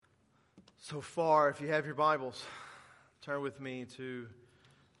So far, if you have your Bibles, turn with me to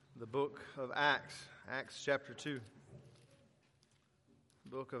the book of Acts, Acts chapter 2.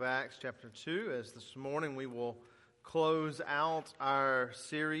 Book of Acts chapter 2, as this morning we will close out our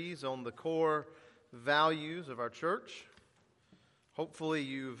series on the core values of our church. Hopefully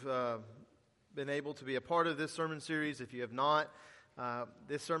you've been able to be a part of this sermon series. If you have not,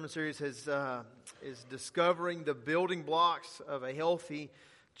 this sermon series is discovering the building blocks of a healthy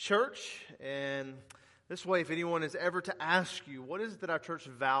church. And this way, if anyone is ever to ask you, what is it that our church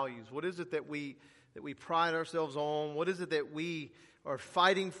values? What is it that we pride ourselves on? What is it that we are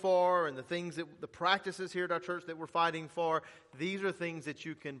fighting for? And the practices here at our church that we're fighting for, these are things that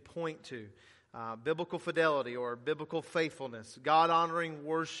you can point to. Biblical fidelity or biblical faithfulness, God-honoring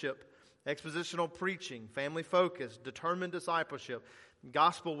worship, expositional preaching, family focus, determined discipleship,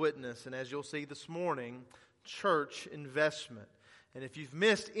 gospel witness, and as you'll see this morning, church investment. And if you've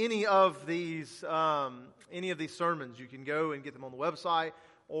missed any of these sermons, you can go and get them on the website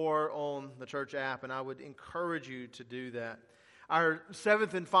or on the church app, and I would encourage you to do that. Our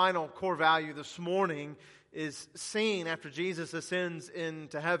seventh and final core value this morning is seen after Jesus ascends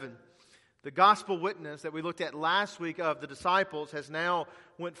into heaven. The gospel witness that we looked at last week of the disciples has now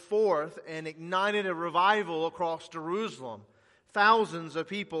went forth and ignited a revival across Jerusalem. Thousands of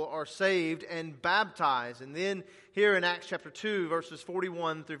people are saved and baptized. And then here in Acts chapter 2, verses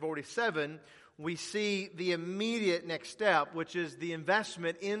 41 through 47, we see the immediate next step, which is the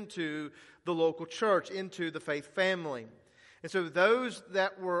investment into the local church, into the faith family. And so those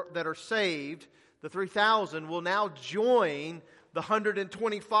that are saved, the 3,000, will now join the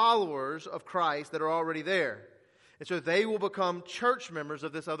 120 followers of Christ that are already there. And so they will become church members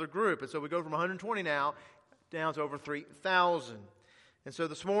of this other group. And so we go from 120 now down to over 3,000. And so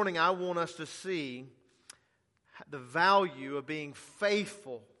this morning I want us to see the value of being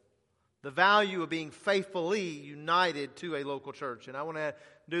faithful, the value of being faithfully united to a local church. And I want to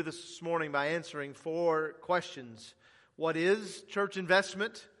do this morning by answering 4 questions. What is church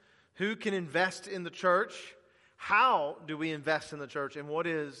investment? Who can invest in the church? How do we invest in the church? And what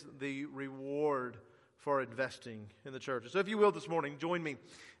is the reward for investing in the church? So if you will this morning, join me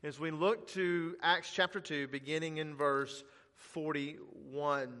as we look to Acts chapter 2, beginning in verse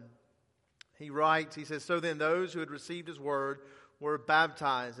 41. He writes, he says, "So then those who had received his word were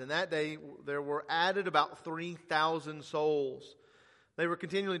baptized. And that day there were added about 3,000 souls. They were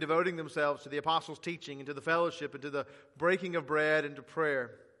continually devoting themselves to the apostles' teaching and to the fellowship and to the breaking of bread and to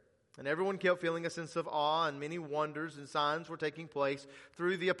prayer. And everyone kept feeling a sense of awe, and many wonders and signs were taking place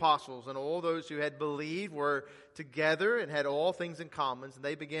through the apostles. And all those who had believed were together and had all things in common. And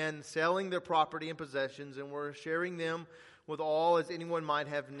they began selling their property and possessions and were sharing them with all as anyone might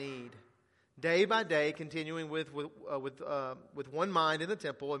have need. Day by day, continuing with one mind in the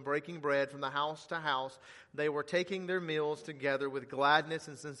temple and breaking bread from the house to house, they were taking their meals together with gladness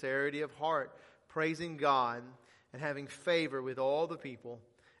and sincerity of heart, praising God and having favor with all the people.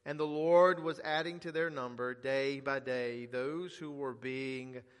 And the Lord was adding to their number day by day those who were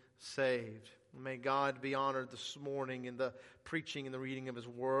being saved." May God be honored this morning in the preaching and the reading of His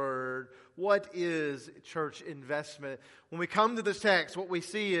Word. What is church investment? When we come to this text, what we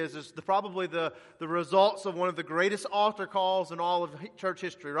see is probably the results of one of the greatest altar calls in all of church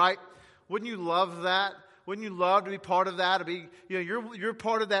history, right? Wouldn't you love that? Wouldn't you love to be part of that? You're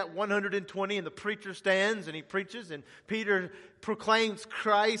part of that 120, and the preacher stands and he preaches, and Peter proclaims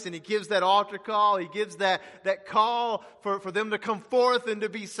Christ, and he gives that altar call. He gives that call for them to come forth and to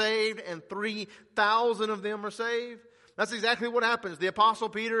be saved, and 3,000 of them are saved. That's exactly what happens. The Apostle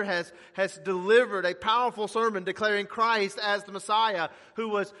Peter has delivered a powerful sermon declaring Christ as the Messiah who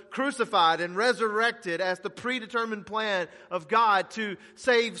was crucified and resurrected as the predetermined plan of God to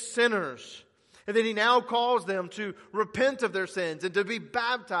save sinners. And then he now calls them to repent of their sins and to be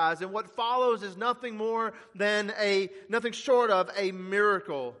baptized. And what follows is nothing short of a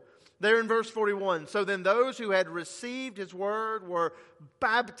miracle. There in verse 41, "So then those who had received his word were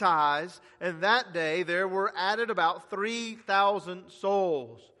baptized, and that day there were added about 3,000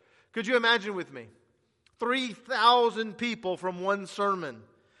 souls." Could you imagine with me? 3,000 people from one sermon.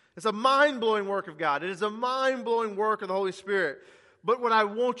 It's a mind-blowing work of God. It is a mind-blowing work of the Holy Spirit. But what I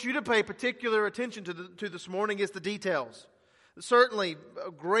want you to pay particular attention to this morning is the details. Certainly,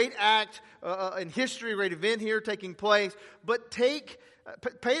 a great act in history, a great event here taking place. But pay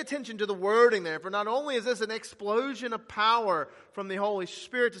attention to the wording there. For not only is this an explosion of power from the Holy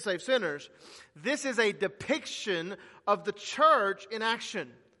Spirit to save sinners, this is a depiction of the church in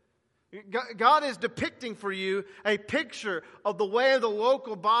action. God is depicting for you a picture of the way the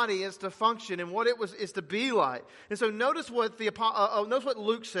local body is to function and what is to be like. And so notice what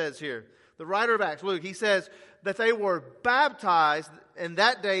Luke says here. The writer of Acts, Luke, he says that they were baptized, and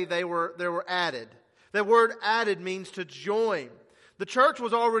that day they were added. That word added means to join. The church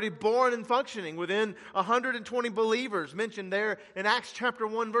was already born and functioning within 120 believers mentioned there in Acts chapter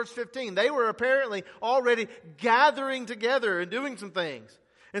 1 verse 15. They were apparently already gathering together and doing some things.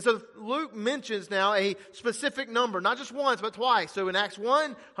 And so Luke mentions now a specific number, not just once, but twice. So in Acts 1,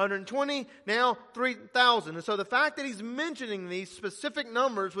 120, now 3,000. And so the fact that he's mentioning these specific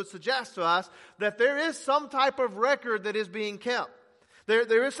numbers would suggest to us that there is some type of record that is being kept.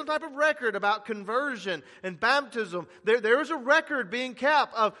 There is some type of record about conversion and baptism. There is a record being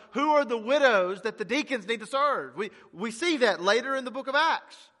kept of who are the widows that the deacons need to serve. We see that later in the book of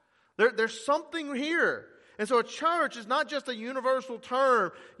Acts. There's something here. And so a church is not just a universal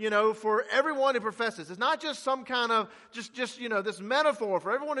term, for everyone who professes. It's not just some kind of, this metaphor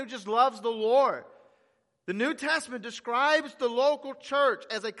for everyone who just loves the Lord. The New Testament describes the local church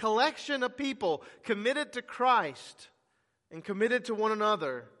as a collection of people committed to Christ and committed to one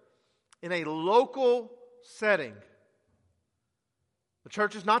another in a local setting. The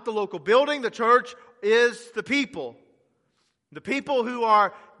church is not the local building. The church is the people. The people who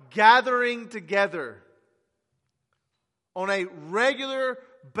are gathering together on a regular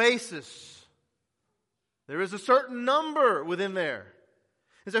basis. There is a certain number within there.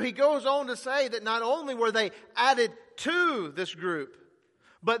 And so he goes on to say that not only were they added to this group,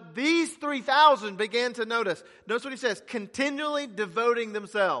 but these 3,000 began to notice what he says, continually devoting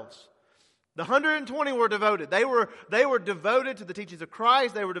themselves. The 120 were devoted. They were devoted to the teachings of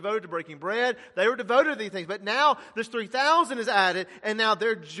Christ. They were devoted to breaking bread. They were devoted to these things. But now this 3,000 is added, and now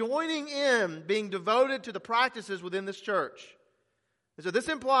they're joining in, being devoted to the practices within this church. And so this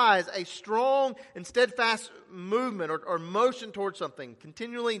implies a strong and steadfast movement or motion towards something,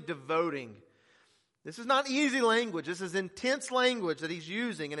 continually devoting. This is not easy language. This is intense language that he's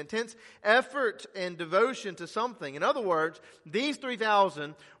using, an intense effort and devotion to something. In other words, these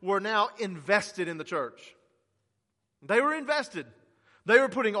 3,000 were now invested in the church. They were invested. They were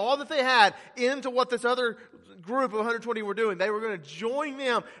putting all that they had into what this other group of 120 were doing. They were going to join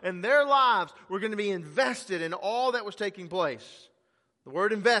them, and their lives were going to be invested in all that was taking place. The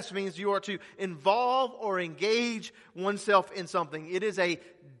word invest means you are to involve or engage oneself in something. It is a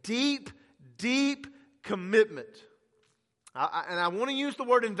deep commitment. And I want to use the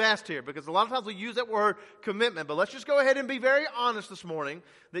word invest here because a lot of times we use that word commitment. But let's just go ahead and be very honest this morning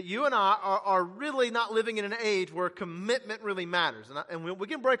that you and I are really not living in an age where commitment really matters. And we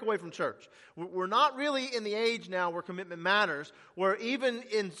can break away from church. We're not really in the age now where commitment matters, where even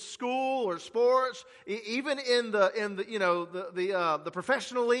in school or sports, even in the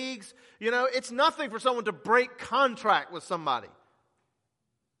professional leagues, it's nothing for someone to break contract with somebody.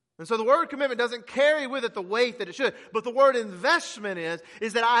 And so the word commitment doesn't carry with it the weight that it should. But the word investment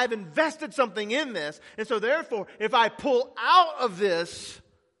is that I have invested something in this. And so therefore, if I pull out of this,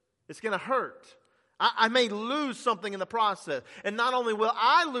 it's going to hurt. I may lose something in the process. And not only will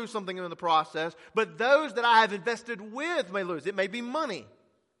I lose something in the process, but those that I have invested with may lose. It may be money.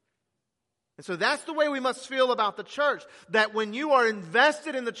 And so that's the way we must feel about the church. That when you are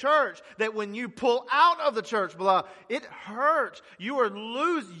invested in the church, that when you pull out of the church, beloved, it hurts. You are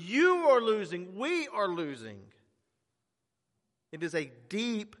losing. We are losing. It is a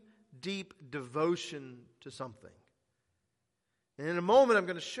deep devotion to something. And in a moment, I'm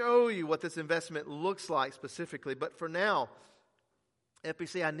going to show you what this investment looks like specifically. But for now,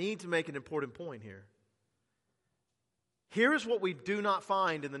 FBC, I need to make an important point here. Here is what we do not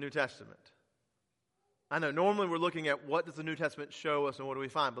find in the New Testament. I know normally we're looking at what does the New Testament show us and what do we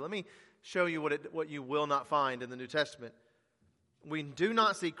find. But let me show you what you will not find in the New Testament. We do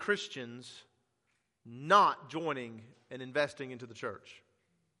not see Christians not joining and investing into the church.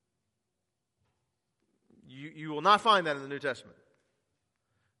 You will not find that in the New Testament.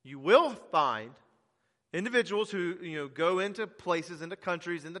 You will find individuals who go into places, into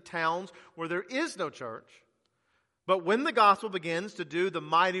countries, into towns where there is no church. But when the gospel begins to do the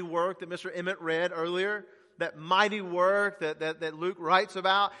mighty work that Mr. Emmett read earlier, that mighty work that Luke writes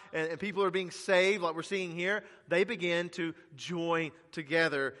about, and people are being saved like we're seeing here, they begin to join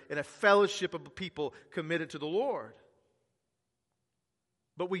together in a fellowship of people committed to the Lord.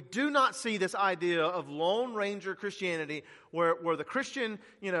 But we do not see this idea of Lone Ranger Christianity where the Christian,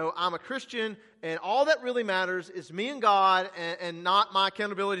 I'm a Christian and all that really matters is me and God and not my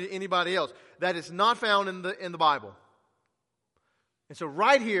accountability to anybody else. That is not found in the Bible. And so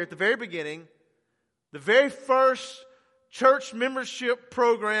right here at the very beginning, the very first church membership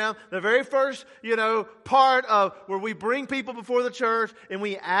program, the very first, part of where we bring people before the church and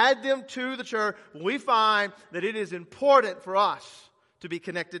we add them to the church, we find that it is important for us to be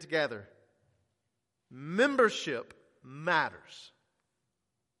connected together. Membership matters.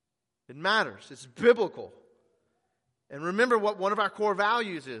 It matters. It's biblical. And remember what one of our core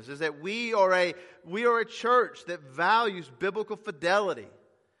values is that we are a church that values biblical fidelity.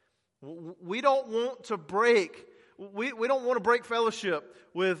 We don't want to break fellowship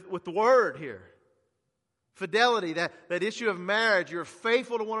with the Word here. Fidelity, that issue of marriage, you're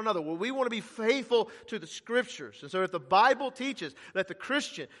faithful to one another. Well, we want to be faithful to the Scriptures. And so if the Bible teaches that the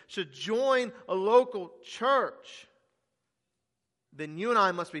Christian should join a local church, then you and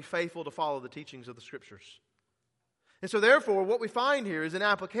I must be faithful to follow the teachings of the Scriptures. And so therefore, what we find here is an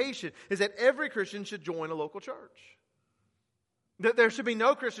application, is that every Christian should join a local church. There should be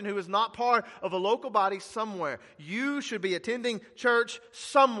no Christian who is not part of a local body somewhere. You should be attending church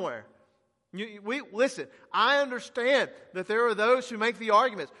somewhere. Listen, I understand that there are those who make the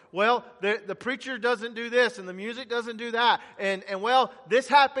arguments. Well, the preacher doesn't do this and the music doesn't do that. And well, this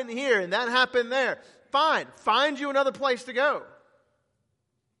happened here and that happened there. Fine. Find you another place to go.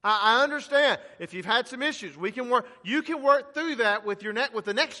 I understand. If you've had some issues, you can work through that with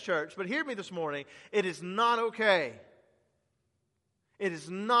the next church. But hear me this morning. It is not okay. It is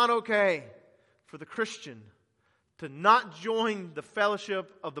not okay for the Christian to not join the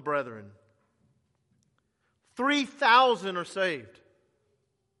fellowship of the brethren. 3,000 are saved.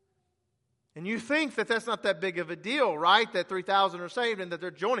 And you think that that's not that big of a deal, right? That 3,000 are saved and that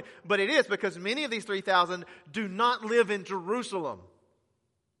they're joining. But it is, because many of these 3,000 do not live in Jerusalem.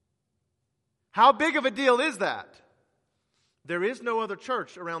 How big of a deal is that? There is no other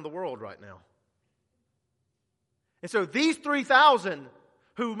church around the world right now. And so these 3,000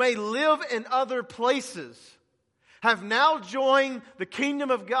 who may live in other places have now joined the kingdom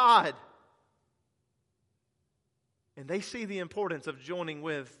of God. And they see the importance of joining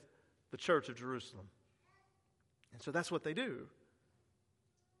with the church of Jerusalem. And so that's what they do.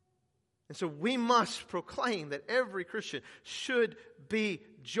 And so we must proclaim that every Christian should be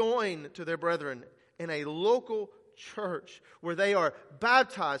joined to their brethren in a local church where they are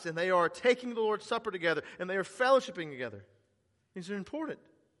baptized and they are taking the Lord's Supper together and they are fellowshipping together. These are important.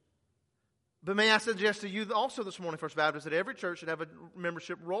 But may I suggest to you also this morning, First Baptist, that every church should have a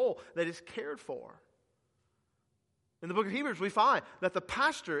membership roll that is cared for. In the book of Hebrews, we find that the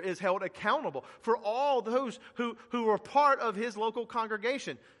pastor is held accountable for all those who are part of his local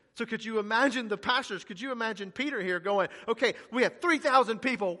congregation. So could you imagine the pastors? Could you imagine Peter here going, okay, we have 3,000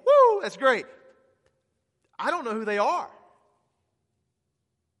 people. Woo, that's great. I don't know who they are.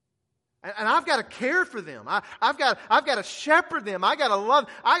 And I've got to care for them. I've got to shepherd them. I've got to love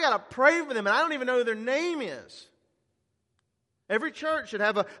them. I've got to pray for them. And I don't even know who their name is. Every church should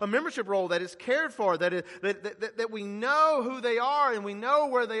have a membership roll that is cared for, that we know who they are and we know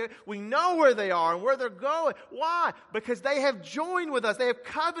where they are and where they're going. Why? Because they have joined with us. They have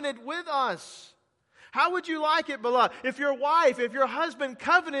covenanted with us. How would you like it, beloved, if your husband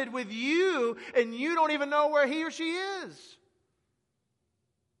covenanted with you and you don't even know where he or she is?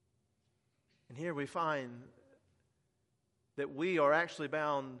 And here we find that we are actually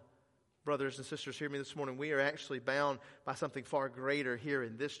bound. Brothers and sisters, hear me this morning. We are actually bound by something far greater here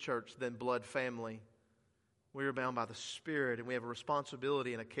in this church than blood family. We are bound by the Spirit, and we have a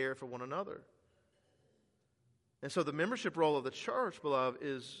responsibility and a care for one another. And so the membership role of the church, beloved,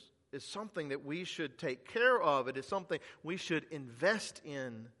 is something that we should take care of. It is something we should invest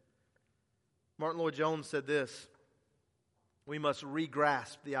in. Martin Lloyd-Jones said this: we must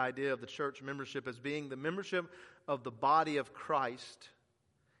re-grasp the idea of the church membership as being the membership of the body of Christ.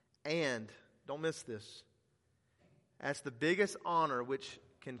 And, don't miss this, that's the biggest honor which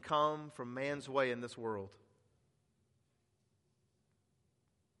can come from man's way in this world.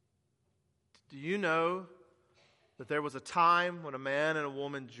 Do you know that there was a time when a man and a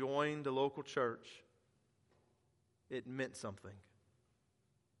woman joined a local church? It meant something.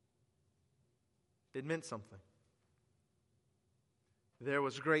 It meant something. There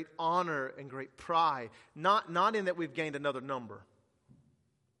was great honor and great pride. Not in that we've gained another number.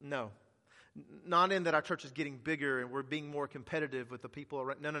 No. Not in that our church is getting bigger and we're being more competitive with the people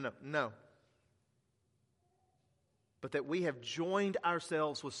around. No. But that we have joined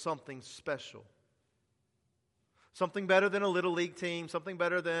ourselves with something special. Something better than a little league team, something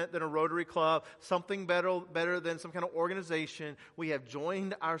better than a Rotary Club, something better than some kind of organization. We have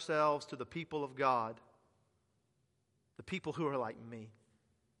joined ourselves to the people of God. The people who are like me.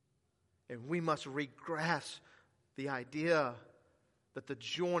 And we must re-grasp the idea that the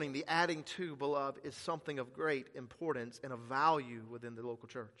joining, the adding to, beloved, is something of great importance and of value within the local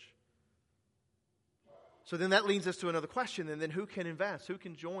church. So then that leads us to another question, and then who can invest? Who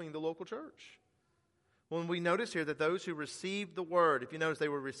can join the local church? Well, we notice here that those who received the word, if you notice, they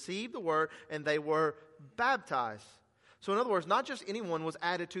were received the word and they were baptized. So in other words, not just anyone was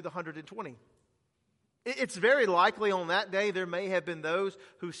added to the 120. It's very likely on that day there may have been those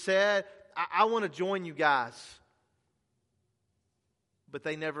who said, I want to join you guys. But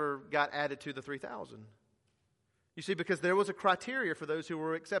they never got added to the 3,000. You see, because there was a criteria for those who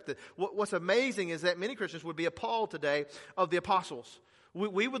were accepted. What's amazing is that many Christians would be appalled today of the apostles.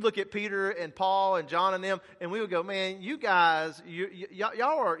 We would look at Peter and Paul and John and them, and we would go, man, you guys,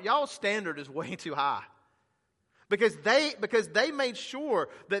 y'all's standard is way too high. Because they made sure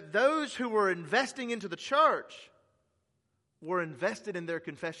that those who were investing into the church were invested in their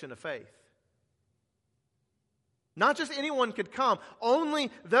confession of faith. Not just anyone could come.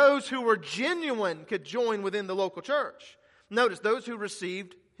 Only those who were genuine could join within the local church. Notice, those who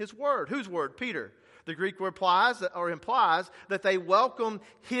received his word. Whose word? Peter. The Greek word implies that they welcomed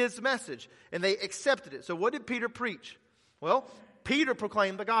his message and they accepted it. So what did Peter preach? Well, Peter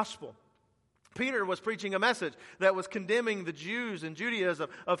proclaimed the gospel. Peter was preaching a message that was condemning the Jews and Judaism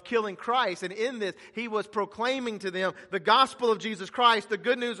of killing Christ. And in this, he was proclaiming to them the gospel of Jesus Christ, the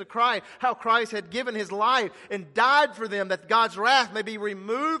good news of Christ, how Christ had given his life and died for them, that God's wrath may be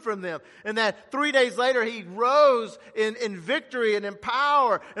removed from them. And that 3 days later, he rose in victory and in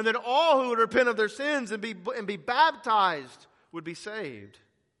power. And that all who would repent of their sins and be baptized would be saved.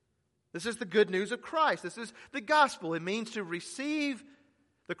 This is the good news of Christ. This is the gospel. It means to receive.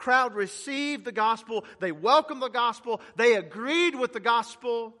 The crowd received the gospel. They welcomed the gospel. They agreed with the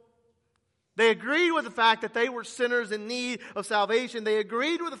gospel. They agreed with the fact that they were sinners in need of salvation. They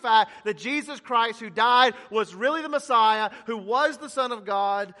agreed with the fact that Jesus Christ, who died, was really the Messiah, who was the Son of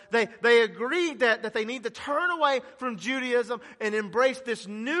God. They agreed that they need to turn away from Judaism and embrace this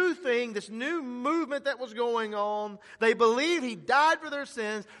new thing, this new movement that was going on. They believed he died for their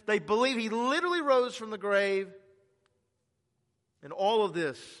sins. They believed he literally rose from the grave. And all of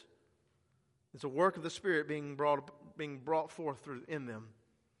this is a work of the Spirit being brought forth in them.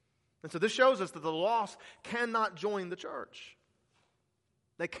 And so this shows us that the lost cannot join the church.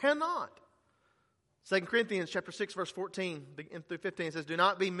 They cannot. 2 Corinthians chapter 6, verse 14 through 15 says, do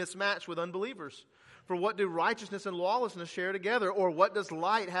not be mismatched with unbelievers. For what do righteousness and lawlessness share together? Or what does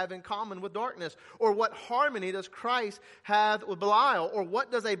light have in common with darkness? Or what harmony does Christ have with Belial? Or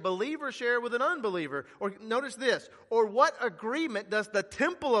what does a believer share with an unbeliever? Or notice this, or what agreement does the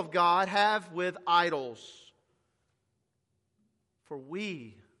temple of God have with idols? For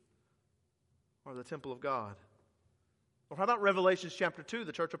we are the temple of God. Or how about Revelation chapter 2,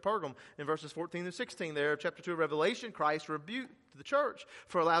 the church of Pergamum, in verses 14 to 16 there, chapter 2 of Revelation, Christ rebuked the church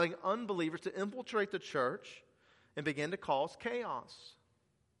for allowing unbelievers to infiltrate the church and begin to cause chaos.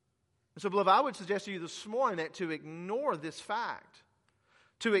 And so, beloved, I would suggest to you this morning that to ignore this fact,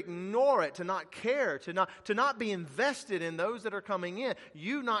 to ignore it, to not care, to not be invested in those that are coming in,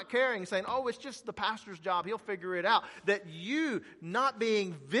 you not caring, saying, oh, it's just the pastor's job, he'll figure it out, that you not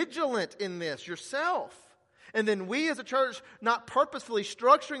being vigilant in this yourself. And then we as a church not purposefully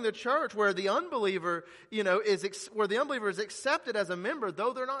structuring the church where the unbeliever, is accepted as a member,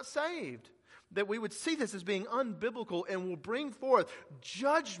 though they're not saved. That we would see this as being unbiblical and will bring forth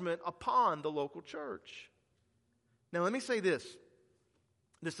judgment upon the local church. Now let me say this.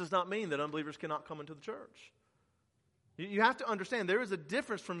 This does not mean that unbelievers cannot come into the church. You have to understand there is a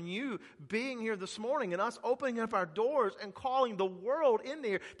difference from you being here this morning and us opening up our doors and calling the world in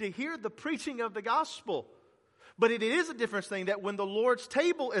there to hear the preaching of the gospel. But it is a different thing that when the Lord's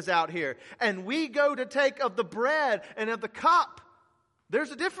table is out here and we go to take of the bread and of the cup,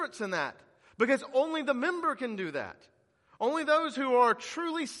 there's a difference in that. Because only the member can do that. Only those who are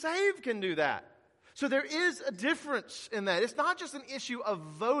truly saved can do that. So there is a difference in that. It's not just an issue of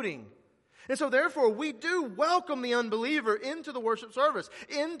voting. And so therefore, we do welcome the unbeliever into the worship service,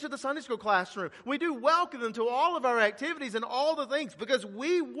 into the Sunday school classroom. We do welcome them to all of our activities and all the things because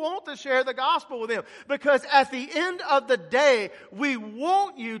we want to share the gospel with them. Because at the end of the day, we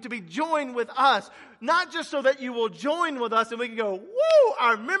want you to be joined with us. Not just so that you will join with us and we can go, woo,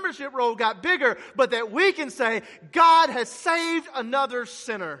 our membership roll got bigger, but that we can say, God has saved another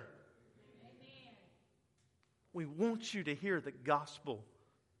sinner. Amen. We want you to hear the gospel.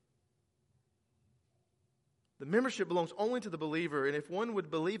 The membership belongs only to the believer, and if one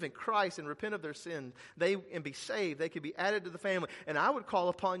would believe in Christ and repent of their sin, and be saved, they could be added to the family. And I would call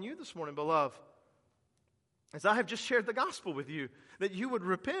upon you this morning, beloved, as I have just shared the gospel with you, that you would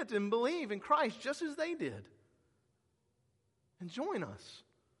repent and believe in Christ just as they did. and join us.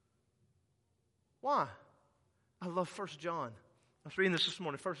 Why? I love 1 John. I was reading this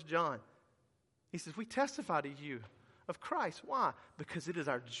morning, 1 John. He says, we testify to you of Christ. Why? Because it is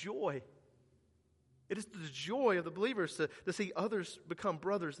our joy. It is the joy of the believers to see others become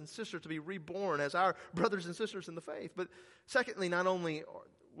brothers and sisters, to be reborn as our brothers and sisters in the faith. But secondly, not only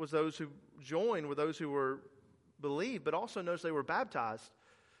was those who joined were those who were believed, but also notice they were baptized.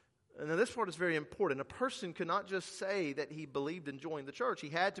 And now this part is very important. A person could not just say that he believed and joined the church. He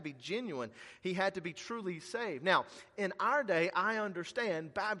had to be genuine. He had to be truly saved. Now, in our day, I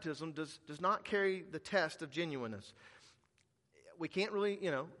understand baptism does not carry the test of genuineness. We can't really,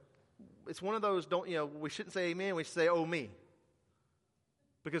 it's one of those, we shouldn't say amen, we should say, oh me.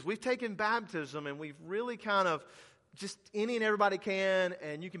 Because we've taken baptism and we've really kind of just any and everybody can,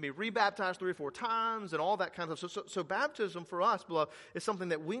 and you can be rebaptized 3 or 4 times and all that kind of stuff. So baptism for us, beloved, is something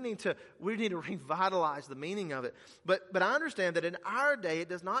that we need to revitalize the meaning of it. But I understand that in our day it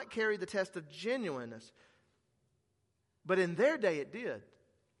does not carry the test of genuineness. But in their day it did.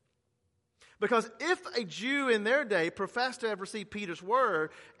 Because if a Jew in their day professed to have received Peter's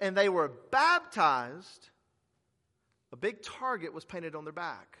word and they were baptized, a big target was painted on their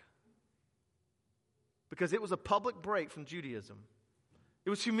back. Because it was a public break from Judaism. It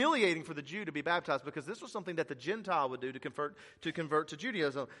was humiliating for the Jew to be baptized because this was something that the Gentile would do to convert to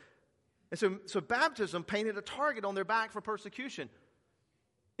Judaism. And so baptism painted a target on their back for persecution.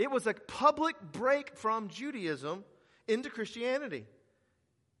 It was a public break from Judaism into Christianity.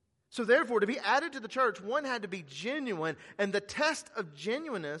 So therefore, to be added to the church, one had to be genuine, and the test of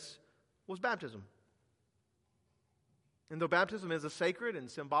genuineness was baptism. And though baptism is a sacred and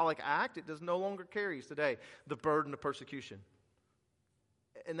symbolic act, it no longer carries today the burden of persecution.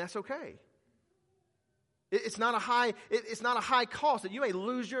 And that's okay. It's not a high cost that you may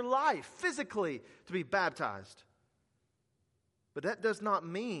lose your life physically to be baptized. But that does not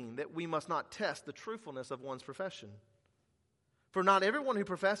mean that we must not test the truthfulness of one's profession. For not everyone who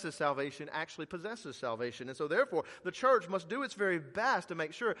professes salvation actually possesses salvation. And so therefore, the church must do its very best to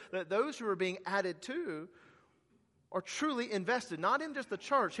make sure that those who are being added to are truly invested, not in just the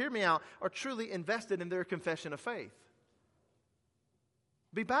church, hear me out, are truly invested in their confession of faith.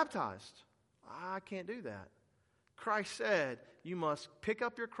 Be baptized. I can't do that. Christ said, you must pick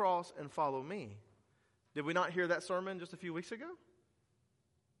up your cross and follow me. Did we not hear that sermon just a few weeks ago?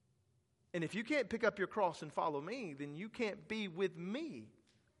 And if you can't pick up your cross and follow me, then you can't be with me.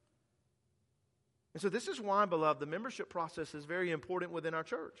 And so this is why, beloved, the membership process is very important within our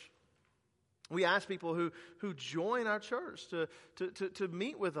church. We ask people who join our church to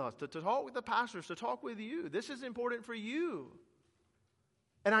meet with us, to talk with the pastors, to talk with you. This is important for you.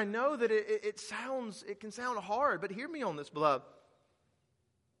 And I know that it can sound hard, but hear me on this, beloved.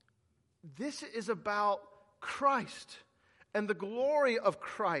 This is about Christ and the glory of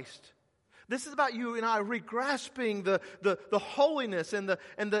Christ. This is about you and I regrasping the holiness and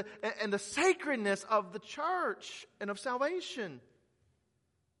the sacredness of the church and of salvation.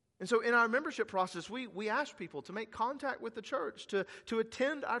 And so in our membership process, we ask people to make contact with the church, to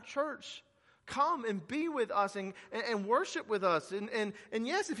attend our church. Come and be with us and worship with us. And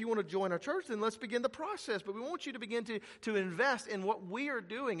yes, if you want to join our church, then let's begin the process. But we want you to begin to invest in what we are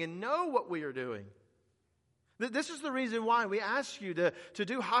doing and know what we are doing. This is the reason why we ask you to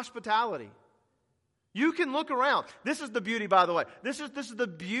do hospitality. You can look around. This is the beauty, by the way. This is the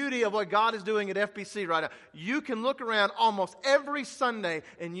beauty of what God is doing at FBC right now. You can look around almost every Sunday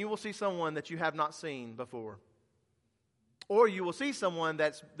and you will see someone that you have not seen before. Or you will see someone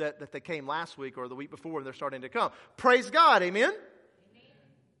that they came last week or the week before and they're starting to come. Praise God, amen? Amen?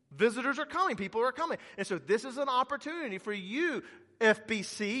 Visitors are coming. People are coming. And so this is an opportunity for you,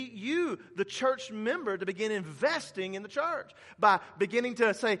 FBC, you, the church member, to begin investing in the church by beginning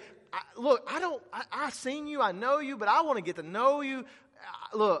to say, look, I've seen you, I know you, but I want to get to know you.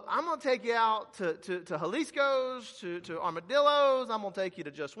 Look, I'm going to take you out to Jalisco's, to Armadillo's. I'm going to take you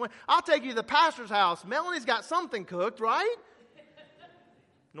to Just Win. I'll take you to the pastor's house. Melanie's got something cooked, right?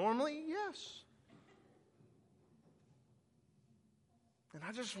 Normally, yes. And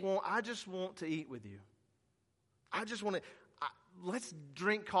I just want to eat with you. I just want to, let's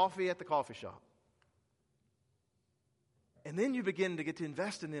drink coffee at the coffee shop. And then you begin to get to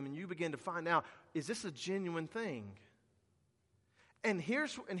invest in them and you begin to find out, is this a genuine thing? And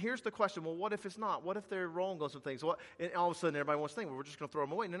here's the question, well, what if it's not? What if they're wrong on some things? And all of a sudden everybody wants to think, well, we're just going to throw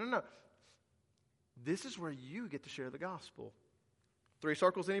them away. No. This is where you get to share the gospel. 3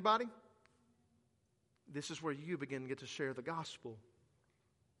 circles, anybody? This is where you begin to get to share the gospel.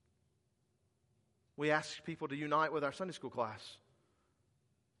 We ask people to unite with our Sunday school class.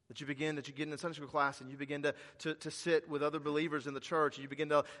 That you get in a Sunday school class and you begin to sit with other believers in the church. And you begin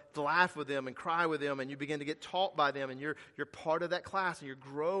to laugh with them and cry with them. And you begin to get taught by them. And you're part of that class. And you're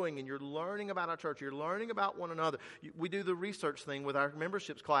growing and you're learning about our church. You're learning about one another. We do the research thing with our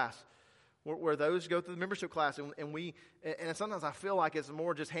memberships class. Where those go through the membership class. And sometimes I feel like it's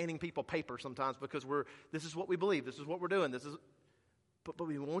more just handing people paper sometimes. Because this is what we believe. This is what we're doing. But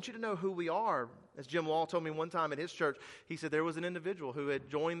we want you to know who we are. As Jim Law told me one time at his church, he said there was an individual who had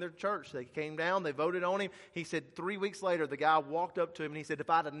joined their church. They came down, they voted on him. He said 3 weeks later, the guy walked up to him and he said, if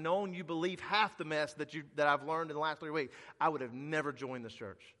I'd have known you believe half the mess that I've learned in the last 3 weeks, I would have never joined this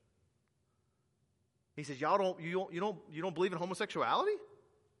church. He says, you don't believe in homosexuality?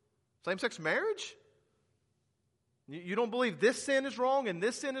 Same-sex marriage? You don't believe this sin is wrong and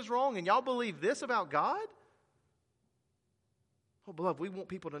this sin is wrong, and y'all believe this about God? Oh, beloved, we want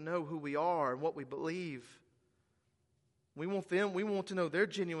people to know who we are and what we believe. We want to know their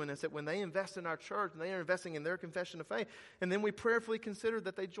genuineness, that when they invest in our church and they are investing in their confession of faith, and then we prayerfully consider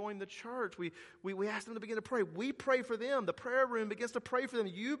that they join the church. We ask them to begin to pray. We pray for them. The prayer room begins to pray for them.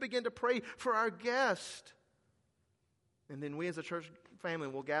 You begin to pray for our guest. And then we as a church family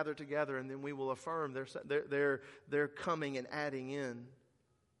will gather together, and then we will affirm their coming and adding in.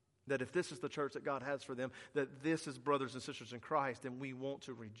 That if this is the church that God has for them, that this is brothers and sisters in Christ, and we want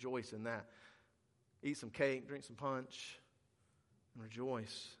to rejoice in that. Eat some cake, drink some punch, and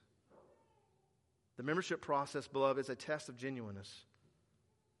rejoice. The membership process, beloved, is a test of genuineness.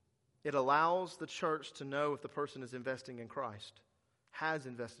 It allows the church to know if the person is investing in Christ, has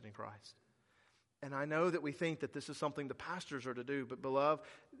invested in Christ. And I know that we think that this is something the pastors are to do, but beloved,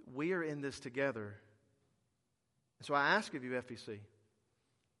 we are in this together. And so I ask of you, FBC,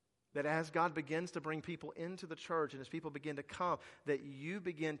 that as God begins to bring people into the church and as people begin to come, that you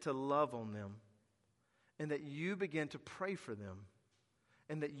begin to love on them and that you begin to pray for them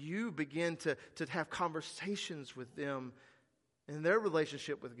and that you begin to have conversations with them in their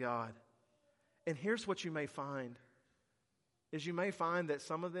relationship with God. And here's what you may find, is you may find that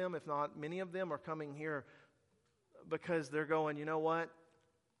some of them, if not many of them, are coming here because they're going, you know what?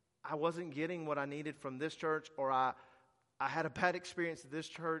 I wasn't getting what I needed from this church, or I had a bad experience at this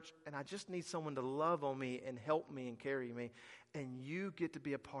church, and I just need someone to love on me and help me and carry me. And you get to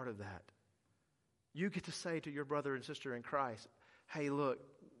be a part of that. You get to say to your brother and sister in Christ, hey, look,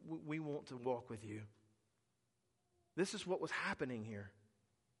 we want to walk with you. This is what was happening here.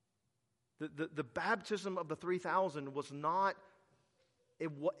 The baptism of the 3,000 was not,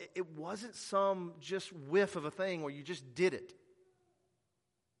 it wasn't some just whiff of a thing where you just did it.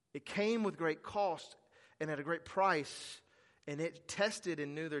 It came with great cost and at a great price. And it tested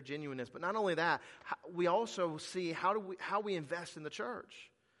and knew their genuineness. But not only that, we also see how we invest in the church.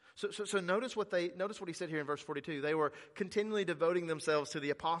 So notice what he said here in verse 42. They were continually devoting themselves to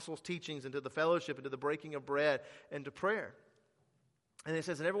the apostles' teachings and to the fellowship and to the breaking of bread and to prayer. And it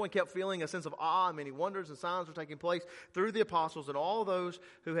says, and everyone kept feeling a sense of awe, and many wonders and signs were taking place through the apostles, and all those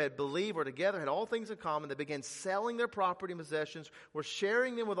who had believed were together, had all things in common. They began selling their property and possessions, were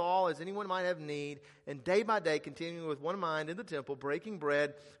sharing them with all as anyone might have need, and day by day, continuing with one mind in the temple, breaking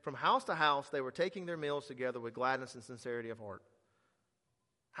bread from house to house, they were taking their meals together with gladness and sincerity of heart.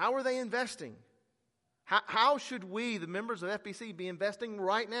 How are they investing? How should we, the members of FBC, be investing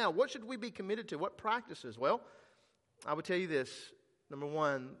right now? What should we be committed to? What practices? Well, I would tell you this. Number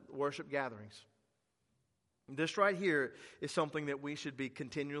one, worship gatherings. This right here is something that we should be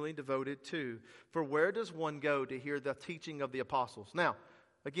continually devoted to. For where does one go to hear the teaching of the apostles? Now,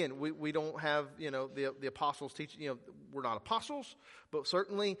 again, we don't have, the apostles teaching, we're not apostles, but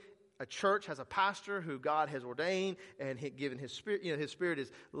certainly a church has a pastor who God has ordained and given his spirit. His spirit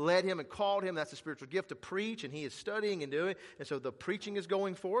has led him and called him. That's a spiritual gift to preach, and he is studying and doing. And so the preaching is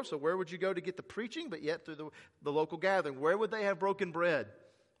going forth. So where would you go to get the preaching? But yet through the local gathering. Where would they have broken bread?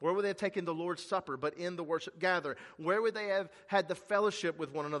 Where would they have taken the Lord's Supper? But in the worship gathering. Where would they have had the fellowship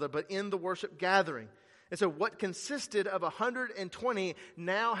with one another? But in the worship gathering. And so what consisted of 120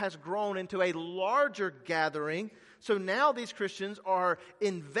 now has grown into a larger gathering. So now these Christians are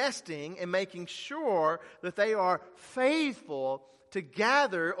investing and making sure that they are faithful to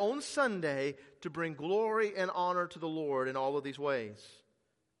gather on Sunday to bring glory and honor to the Lord in all of these ways.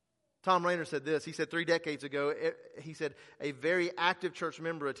 Tom Rainer said this. He said 3 decades ago, he said, a very active church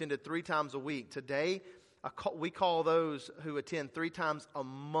member attended 3 times a week. Today, we call those who attend 3 times a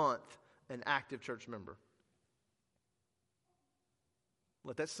month an active church member.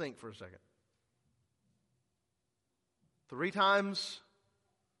 Let that sink for a second. 3 times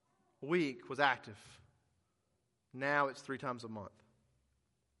a week was active. Now it's 3 times a month.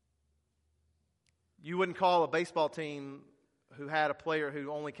 You wouldn't call a baseball team who had a player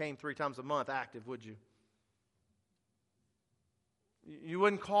who only came 3 times a month active, would you? You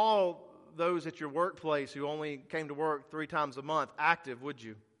wouldn't call those at your workplace who only came to work 3 times a month active, would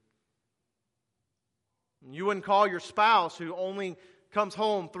you? You wouldn't call your spouse who only comes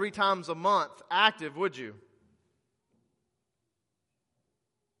home 3 times a month active, would you?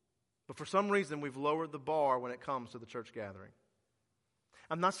 But for some reason, we've lowered the bar when it comes to the church gathering.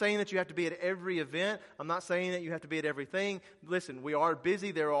 I'm not saying that you have to be at every event. I'm not saying that you have to be at everything. Listen, we are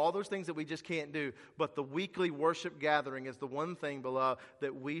busy. There are all those things that we just can't do. But the weekly worship gathering is the one thing, beloved,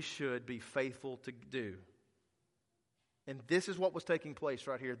 that we should be faithful to do. And this is what was taking place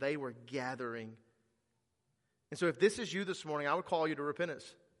right here. They were gathering. And so if this is you this morning, I would call you to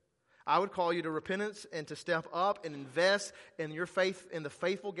repentance. I would call you to repentance and to step up and invest in your faith, in the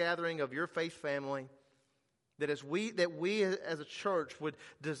faithful gathering of your faith family. That we as a church would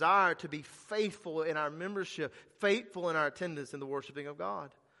desire to be faithful in our membership, faithful in our attendance in the worshiping of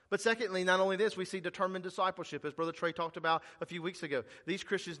God. But secondly, not only this, we see determined discipleship, as Brother Trey talked about a few weeks ago. These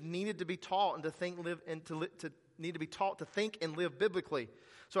Christians needed to be taught and to think, need to be taught to think and live biblically.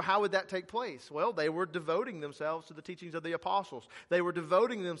 So how would that take place? Well, they were devoting themselves to the teachings of the apostles. They were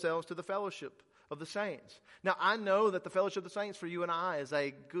devoting themselves to the fellowship of the saints. Now, I know that the fellowship of the saints for you and I is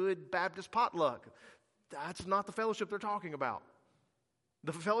a good Baptist potluck. That's not the fellowship they're talking about.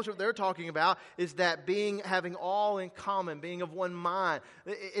 The fellowship they're talking about is that having all in common, being of one mind.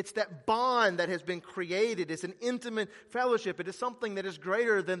 It's that bond that has been created. It's an intimate fellowship. It is something that is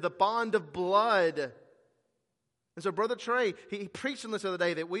greater than the bond of blood. And so Brother Trey, he preached on this the other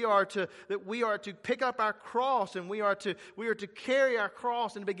day that we are to pick up our cross and we are to carry our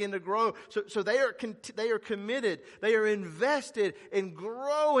cross and begin to grow. So they are committed. They are invested in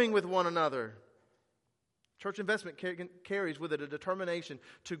growing with one another. Church investment carries with it a determination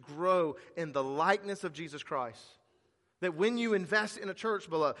to grow in the likeness of Jesus Christ. That when you invest in a church,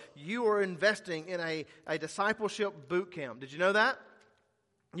 beloved, you are investing in a discipleship boot camp. Did you know that?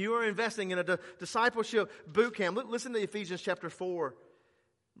 You are investing in a discipleship boot camp. Listen to Ephesians chapter 4,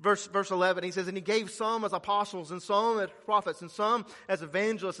 verse 11. He says, and he gave some as apostles, and some as prophets, and some as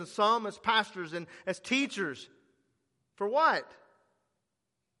evangelists, and some as pastors, and as teachers. For what?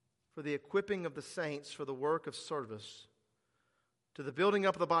 For the equipping of the saints for the work of service, to the building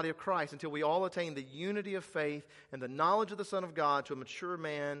up of the body of Christ, until we all attain the unity of faith and the knowledge of the Son of God, to a mature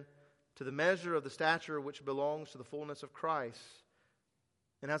man, to the measure of the stature which belongs to the fullness of Christ.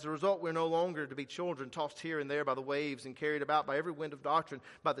 And as a result, we're no longer to be children tossed here and there by the waves and carried about by every wind of doctrine,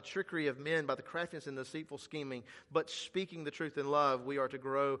 by the trickery of men, by the craftiness and deceitful scheming. But speaking the truth in love, we are to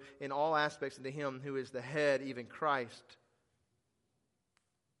grow in all aspects into Him who is the head, even Christ.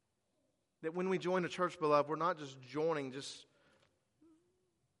 That when we join a church, beloved, we're not just joining just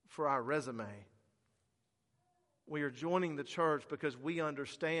for our resume. We are joining the church because we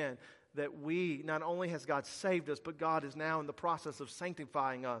understand that not only has God saved us, but God is now in the process of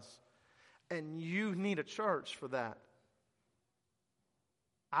sanctifying us. And you need a church for that.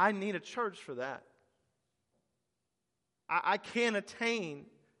 I need a church for that. I can't attain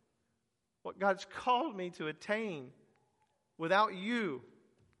what God's called me to attain without you.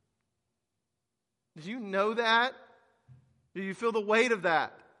 Did you know that? Do you feel the weight of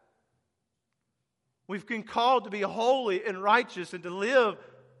that? We've been called to be holy and righteous and to live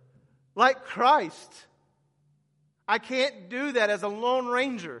like Christ. I can't do that as a lone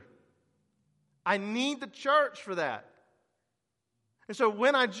ranger. I need the church for that. And so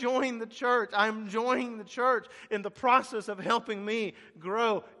when I join the church, I'm joining the church in the process of helping me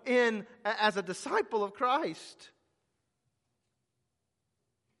grow as a disciple of Christ.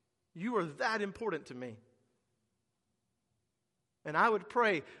 You are that important to me. And I would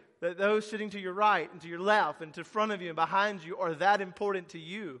pray that those sitting to your right and to your left and to front of you and behind you are that important to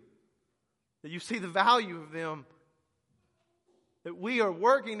you. That you see the value of them. That we are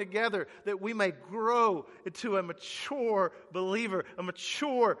working together that we may grow into a mature believer, a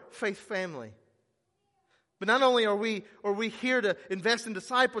mature faith family. But not only are we here to invest in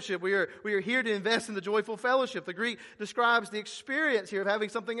discipleship, we are here to invest in the joyful fellowship. The Greek describes the experience here of having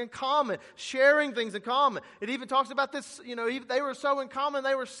something in common, sharing things in common. It even talks about this, they were so in common,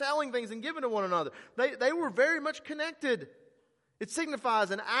 they were selling things and giving to one another. They were very much connected. It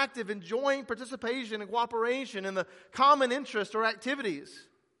signifies an active, enjoying participation and cooperation in the common interests or activities.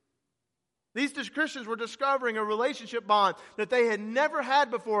 These Christians were discovering a relationship bond that they had never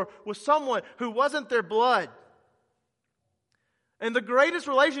had before with someone who wasn't their blood. And the greatest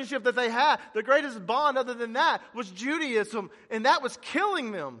relationship that they had, the greatest bond other than that, was Judaism, and that was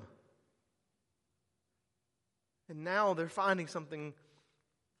killing them. And now they're finding something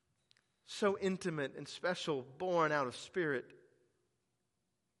so intimate and special, born out of spirit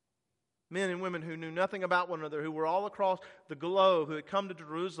Men and women who knew nothing about one another, who were all across the globe, who had come to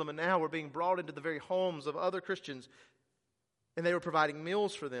Jerusalem and now were being brought into the very homes of other Christians, and they were providing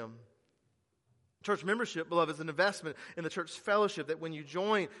meals for them. Church membership, beloved, is an investment in the church fellowship, that when you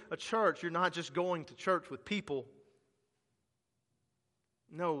join a church, you're not just going to church with people.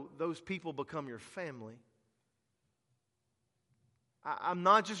 No, those people become your family. I'm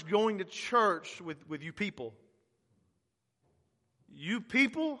not just going to church with you people. You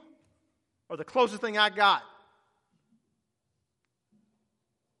people are the closest thing I got.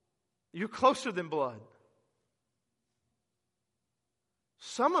 You're closer than blood.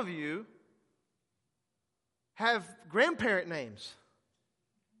 Some of you have grandparent names.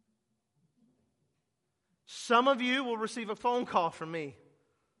 Some of you will receive a phone call from me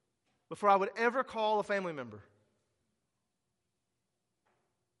before I would ever call a family member.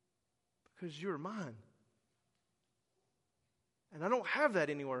 Because you're mine. And I don't have that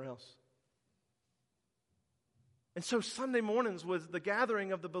anywhere else. And so Sunday mornings was the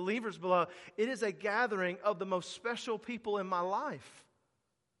gathering of the believers, beloved. It is a gathering of the most special people in my life,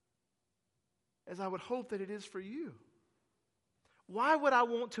 as I would hope that it is for you. Why would I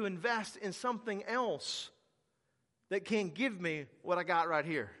want to invest in something else that can't give me what I got right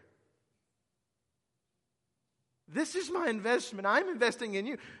here? This is my investment. I'm investing in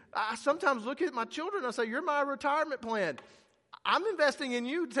you. I sometimes look at my children and I say, you're my retirement plan. I'm investing in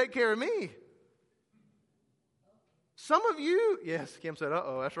you to take care of me. Some of you, yes, Kim said,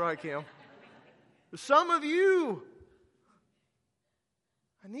 uh-oh, that's right, Kim. Some of you,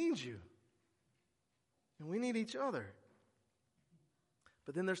 I need you. And we need each other.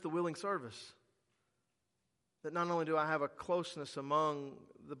 But then there's the willing service. That not only do I have a closeness among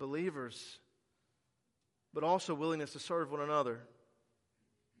the believers, but also willingness to serve one another.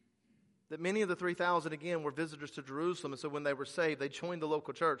 That many of the 3,000, again, were visitors to Jerusalem. And so when they were saved, they joined the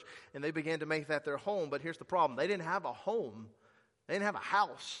local church and they began to make that their home. But here's the problem. They didn't have a home. They didn't have a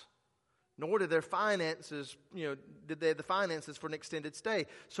house. Nor did their finances, did they have the finances for an extended stay.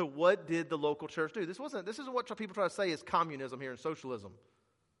 So what did the local church do? This isn't what people try to say is communism here and socialism.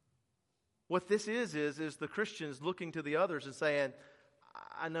 What this is the Christians looking to the others and saying,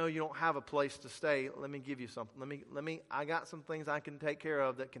 I know you don't have a place to stay. Let me give you something. I got some things I can take care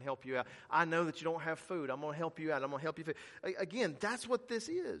of that can help you out. I know that you don't have food. I'm going to help you out. I'm going to help you. Again, that's what this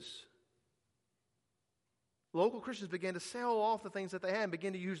is. Local Christians began to sell off the things that they had and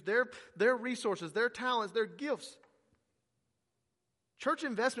began to use their resources, their talents, their gifts. Church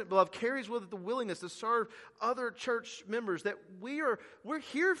investment, beloved, carries with it the willingness to serve other church members, that we're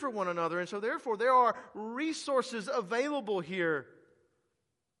here for one another, and so therefore there are resources available here.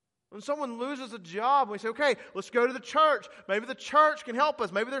 When someone loses a job, we say, okay, let's go to the church. Maybe the church can help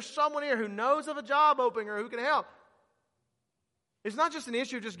us. Maybe there's someone here who knows of a job opening or who can help. It's not just an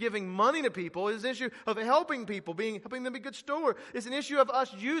issue of just giving money to people. It's an issue of helping people, helping them be good stewards. It's an issue of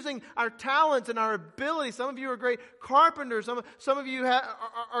us using our talents and our abilities. Some of you are great carpenters. Some of you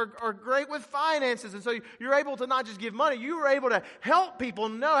are great with finances. And so you're able to not just give money. You are able to help people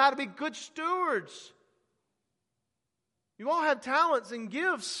know how to be good stewards. You all have talents and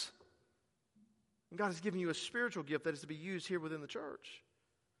gifts. And God has given you a spiritual gift that is to be used here within the church.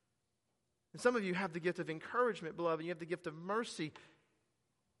 And some of you have the gift of encouragement, beloved. You have the gift of mercy.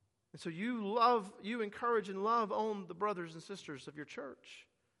 And so you encourage and love on the brothers and sisters of your church.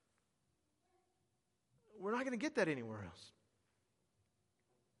 We're not going to get that anywhere else.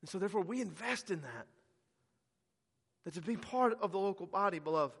 And so therefore we invest in that. That to be part of the local body,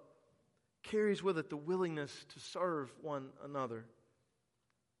 beloved, carries with it the willingness to serve one another.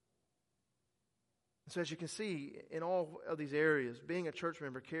 So as you can see, in all of these areas, being a church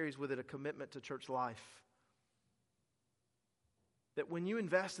member carries with it a commitment to church life. That when you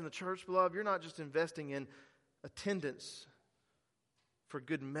invest in the church, beloved, you're not just investing in attendance for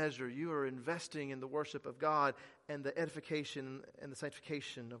good measure. You are investing in the worship of God and the edification and the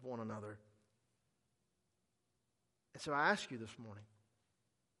sanctification of one another. And so I ask you this morning,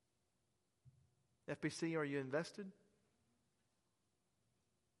 FBC, are you invested?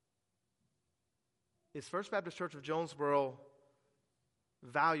 Is First Baptist Church of Jonesboro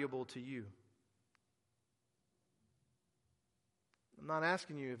valuable to you? I'm not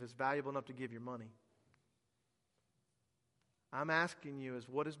asking you if it's valuable enough to give your money. I'm asking you is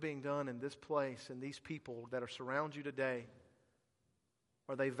what is being done in this place and these people that are surround you today,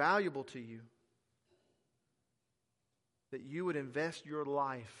 are they valuable to you? That you would invest your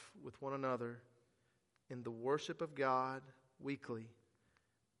life with one another in the worship of God weekly,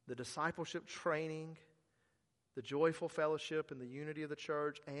 the discipleship training, the joyful fellowship and the unity of the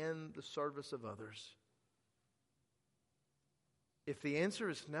church, and the service of others. If the answer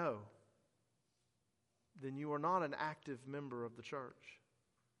is no, then you are not an active member of the church.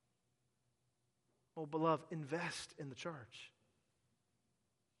 Oh, beloved, invest in the church.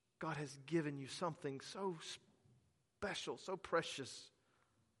 God has given you something so special, so precious.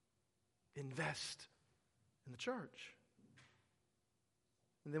 Invest in the church.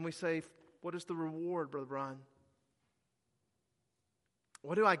 And then we say, what is the reward, Brother Brian?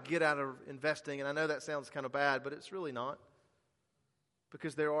 What do I get out of investing? And I know that sounds kind of bad, but it's really not.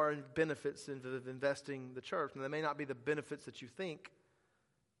 Because there are benefits in investing the church. And they may not be the benefits that you think.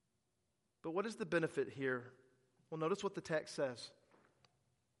 But what is the benefit here? Well, notice what the text says.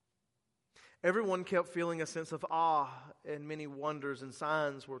 Everyone kept feeling a sense of awe, and many wonders and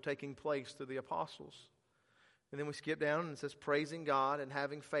signs were taking place through the apostles. And then we skip down and it says, praising God and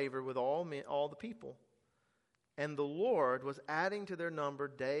having favor with all the people. And the Lord was adding to their number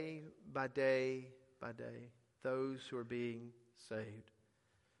day by day by day those who are being saved.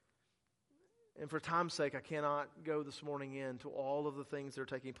 And for time's sake, I cannot go this morning into all of the things that are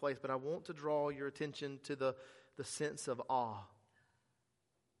taking place, but I want to draw your attention to the sense of awe.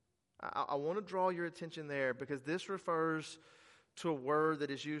 I want to draw your attention there because this refers to a word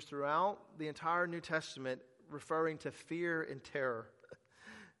that is used throughout the entire New Testament referring to fear and terror.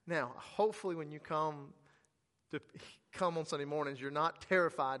 Now, hopefully when you come on Sunday mornings, you're not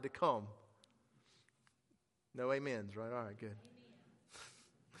terrified to come. No amens, right? All right, good.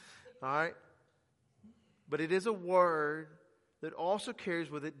 All right. But it is a word that also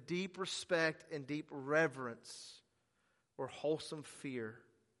carries with it deep respect and deep reverence or wholesome fear.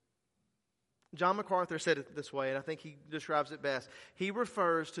 John MacArthur said it this way, and I think he describes it best. He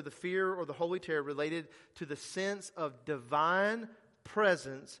refers to the fear or the holy terror related to the sense of divine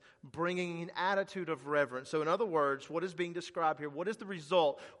presence bringing an attitude of reverence. So in other words, what is being described here? What is the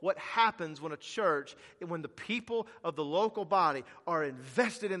result? What happens when a church, when the people of the local body are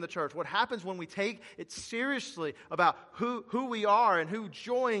invested in the church? What happens when we take it seriously about who we are and who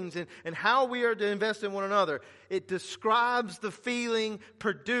joins and how we are to invest in one another? It describes the feeling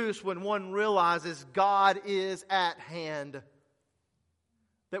produced when one realizes God is at hand.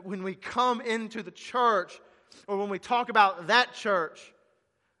 That when we come into the church, or when we talk about that church,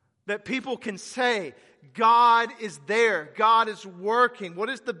 that people can say, God is there. God is working. What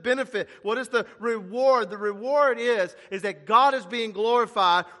is the benefit? What is the reward? The reward is that God is being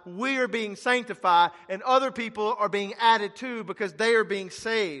glorified, we are being sanctified, and other people are being added to because they are being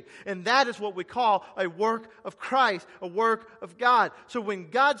saved. And that is what we call a work of Christ, a work of God. So when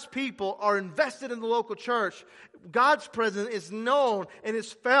God's people are invested in the local church, God's presence is known and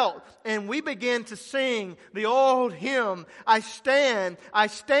is felt. And we begin to sing the old hymn, I stand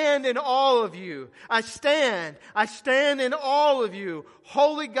in all of you. I stand in all of you.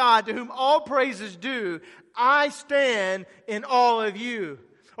 Holy God, to whom all praise is due, I stand in all of you.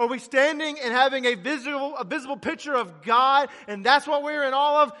 Are we standing and having a visible picture of God, and that's what we're in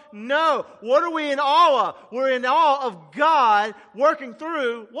awe of? No. What are we in awe of? We're in awe of God working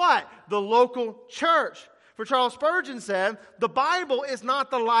through what? The local church. For Charles Spurgeon said, the Bible is not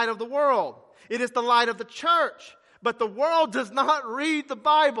the light of the world. It is the light of the church. But the world does not read the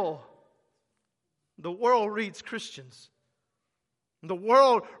Bible. The world reads Christians. The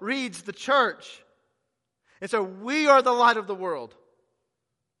world reads the church. And so we are the light of the world.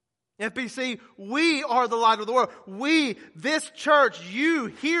 FBC, we are the light of the world. We, this church, you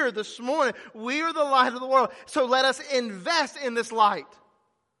here this morning, we are the light of the world. So let us invest in this light.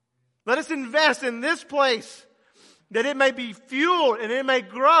 Let us invest in this place, that it may be fueled and it may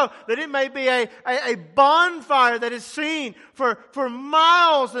grow, that it may be a bonfire that is seen for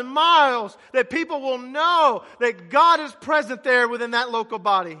miles and miles, that people will know that God is present there within that local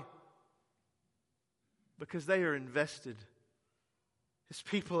body. Because they are invested. His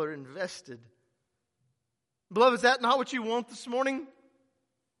people are invested. Beloved, is that not what you want this morning?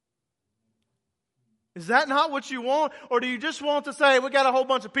 Is that not what you want? Or do you just want to say, we got a whole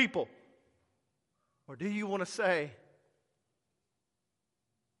bunch of people? Or do you want to say,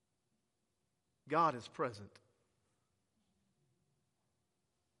 God is present?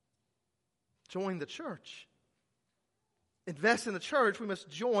 Join the church. Invest in the church. We must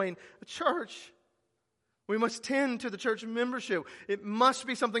join the church. We must tend to the church membership. It must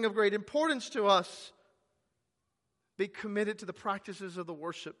be something of great importance to us. Be committed to the practices of the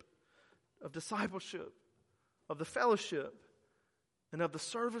worship, of discipleship, of the fellowship, and of the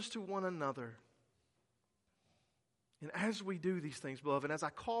service to one another. And as we do these things, beloved, and as I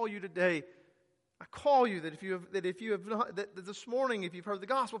call you today, I call you that if you have not, that this morning, if you've heard the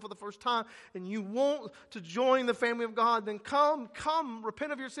gospel for the first time and you want to join the family of God, then come,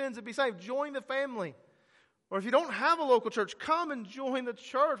 repent of your sins and be saved. Join the family. Or if you don't have a local church, come and join the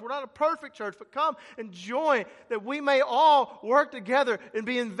church. We're not a perfect church, but come and join, that we may all work together and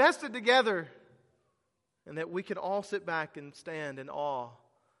be invested together, and that we can all sit back and stand in awe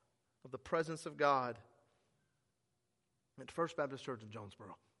of the presence of God at First Baptist Church of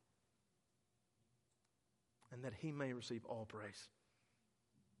Jonesboro, and that He may receive all praise.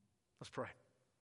 Let's pray.